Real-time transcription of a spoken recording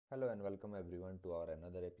Hello and welcome everyone to our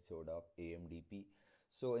another episode of AMDP.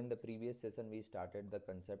 So in the previous session we started the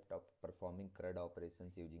concept of performing CRUD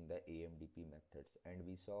operations using the AMDP methods, and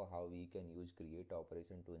we saw how we can use create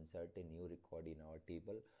operation to insert a new record in our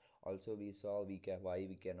table. Also we saw why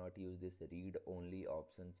we cannot use this read only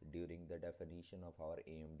options during the definition of our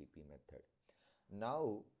AMDP method.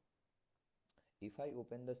 Now if I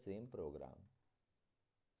open the same program,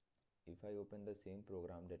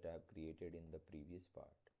 that I have created in the previous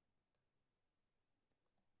part,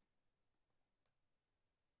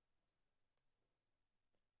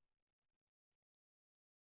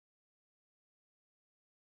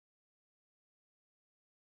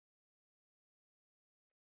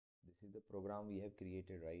 this is the program we have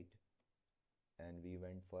created, right? And we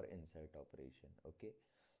went for insert operation. Okay,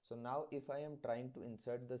 so now if I am trying to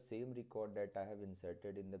insert the same record that I have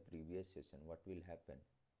inserted in the previous session, what will happen?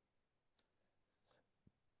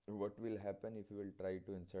 What will happen if you will try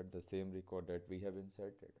to insert the same record that we have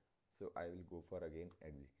inserted? So I will go for again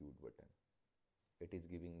execute button. It is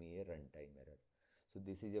giving me a runtime error. So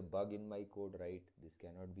this is a bug in my code, right? This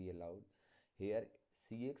cannot be allowed. Here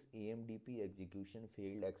CX AMDP execution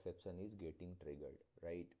failed exception is getting triggered,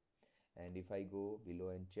 right? And if I go below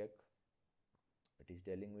and check, it is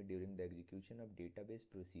telling me during the execution of database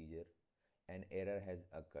procedure an error has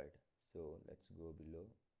occurred. So let's go below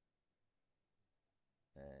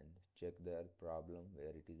and check the problem where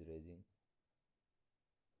it is raising.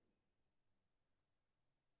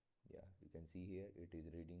 Yeah, you can see here it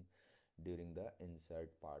is reading during the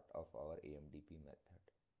insert part of our AMDP method.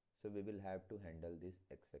 So we will have to handle this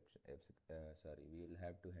exception. We will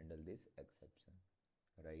have to handle this exception,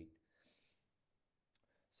 right?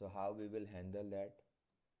 So how we will handle that?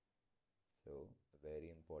 So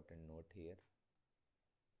very important note here.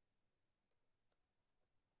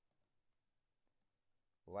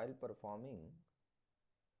 While performing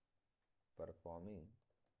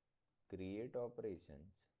create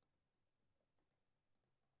operations,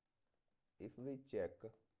 if we check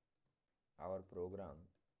our program,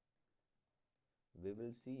 we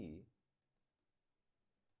will see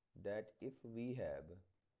that if we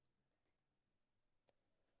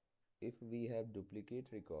have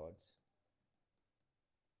duplicate records,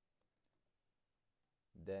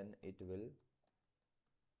 then it will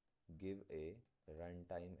give a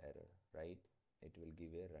runtime error, right? It will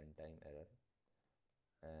give a runtime error.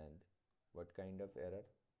 And what kind of error?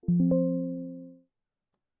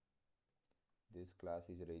 This class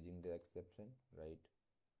is raising the exception, right?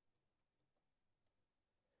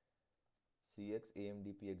 CX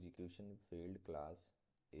AMDP execution failed class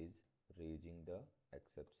is raising the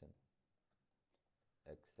exception.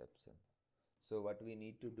 So what we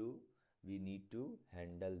need to do? We need to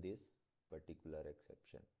handle this particular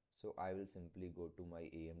exception. So I will simply go to my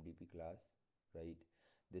AMDP class, right?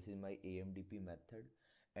 This is my AMDP method,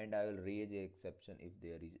 and I will raise a exception if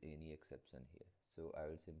there is any exception here. So I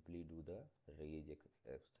will simply do the raise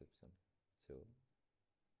exception. So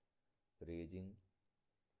raising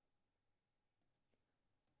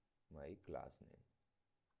my class name.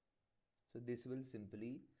 So this will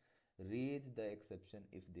simply raise the exception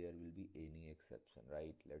if there will be any exception,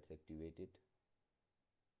 right? Let's activate it.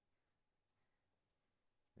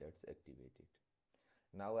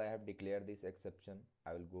 Now I have declared this exception.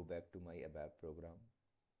 I will go back to my ABAP program.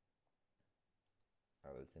 I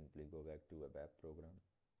will simply go back to ABAP program,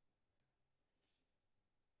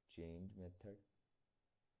 change method,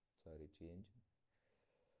 change.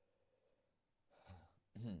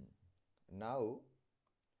 Now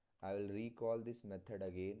I will recall this method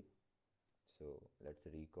again. So let's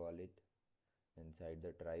recall it inside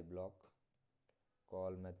the try block.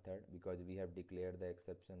 Call method, because we have declared the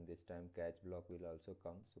exception, this time catch block will also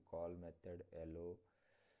come. So call method lo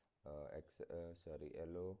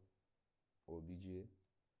lo obj,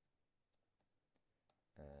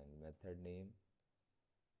 and method name,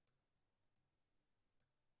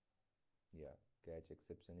 yeah, catch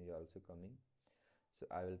exception is also coming. So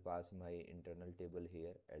I will pass my internal table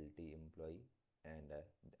here, lt employee, and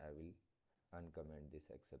I will uncomment this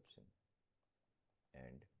exception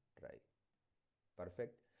and try.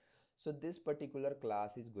 Perfect. So this particular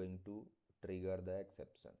class is going to trigger the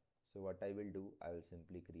exception. So what I will do, I will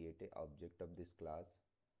simply create a object of this class.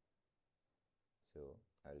 So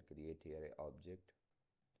I will create here a object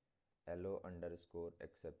lo underscore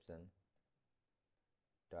exception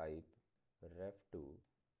type ref2.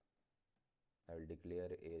 I will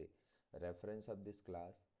declare a reference of this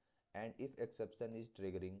class, and if exception is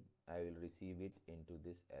triggering, I will receive it into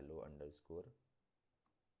this lo underscore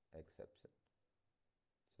exception.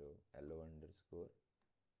 So lo underscore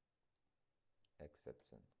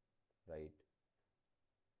exception, right?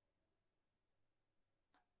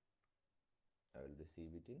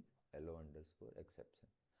 receive it in allow underscore exception.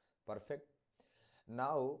 Perfect.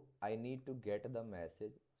 Now I need to get the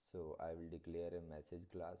message, so I will declare a message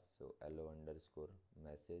class. So allow underscore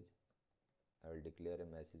message, I will declare a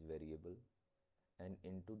message variable, and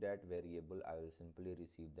into that variable I will simply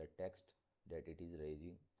receive the text that it is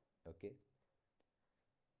raising. Okay,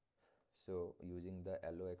 so using the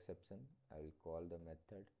allow exception, I will call the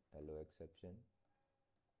method allow exception.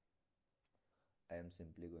 I am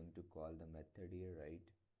simply going to call the method here, right?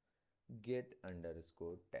 Get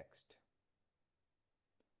underscore text.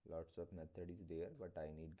 Lots of method is there, but I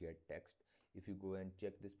need get text. If you go and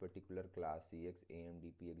check this particular class CX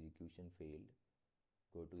AMDP execution failed,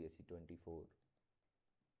 go to AC24.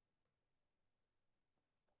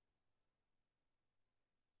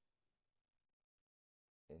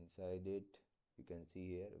 Inside it, you can see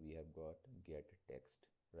here we have got get text,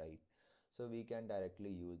 right? So we can directly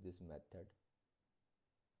use this method.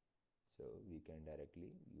 So we can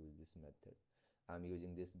directly use this method. I'm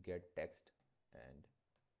using this get text, and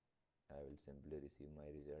I will simply receive my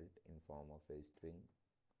result in form of a string,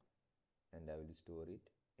 and I will store it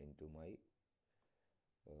into my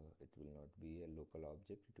it will not be a local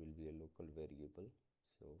object, it will be a local variable.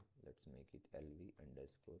 So let's make it lv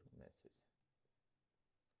underscore message,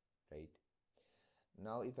 right?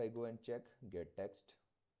 Now if I go and check get text,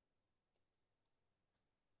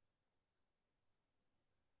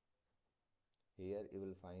 here you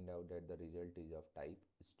will find out that the result is of type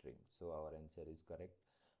string. So our answer is correct.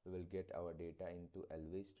 We will get our data into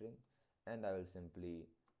lv string, and I will simply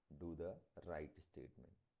do the write statement.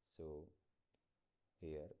 So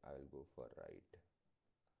here I will go for write.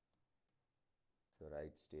 So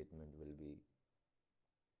write statement will be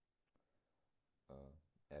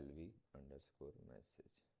lv underscore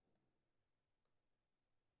message,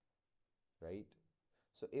 right?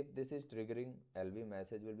 So if this is triggering, lv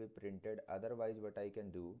message will be printed. Otherwise what I can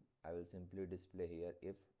do, I will simply display here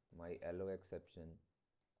if my allow exception,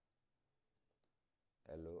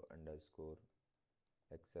 allow underscore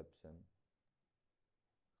exception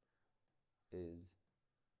is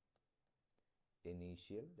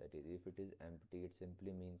initial, that is if it is empty, it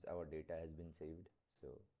simply means our data has been saved. So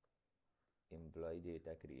employee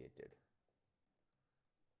data created,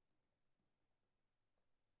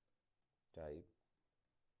 type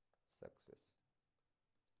success,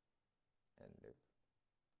 and live.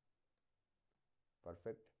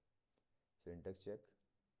 Perfect. Syntax check.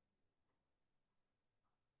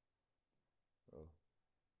 Oh,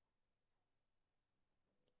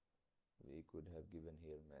 we could have given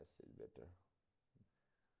here message better.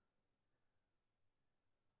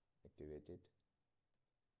 Activate it.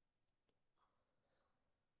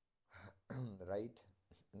 Right.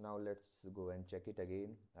 Now let's go and check it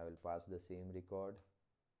again. I will pass the same record.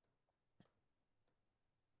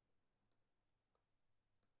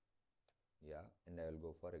 Yeah, and I will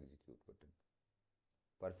go for execute button.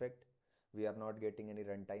 Perfect. We are not getting any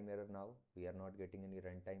runtime error now. We are not getting any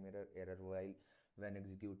runtime error while when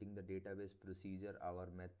executing the database procedure, our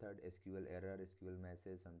method SQL error, SQL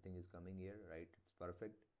message, something is coming here, right? It's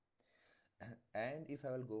perfect. And if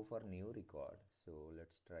I will go for new record, so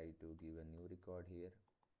let's try to give a new record here.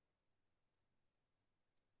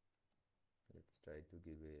 Let's try to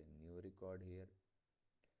give a new record here.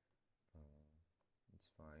 It's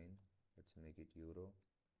fine. Let's make it euro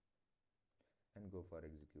and go for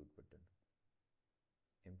execute button.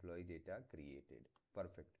 Employee data created.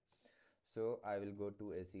 Perfect. So I will go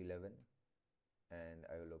to AC11 and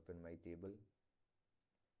I will open my table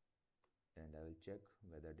and I will check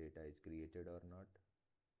whether data is created or not.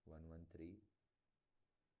 113.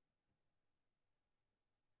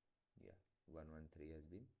 Yeah, 113 has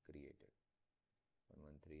been created.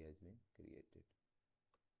 113 has been created.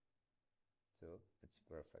 So it's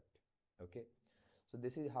perfect. Okay. So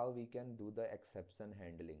this is how we can do the exception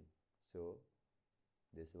handling. So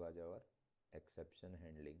this was our exception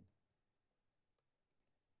handling.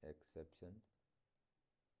 Exception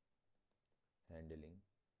handling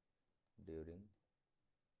during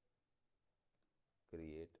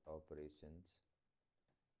create operations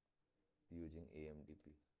using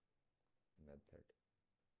AMDP method,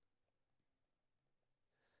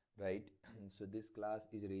 right? So this class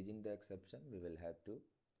is raising the exception. We will have to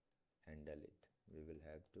handle it. We will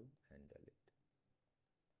have to handle it.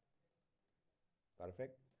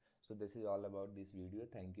 Perfect. So this is all about this video.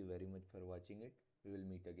 Thank you very much for watching it. We will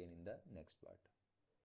meet again in the next part.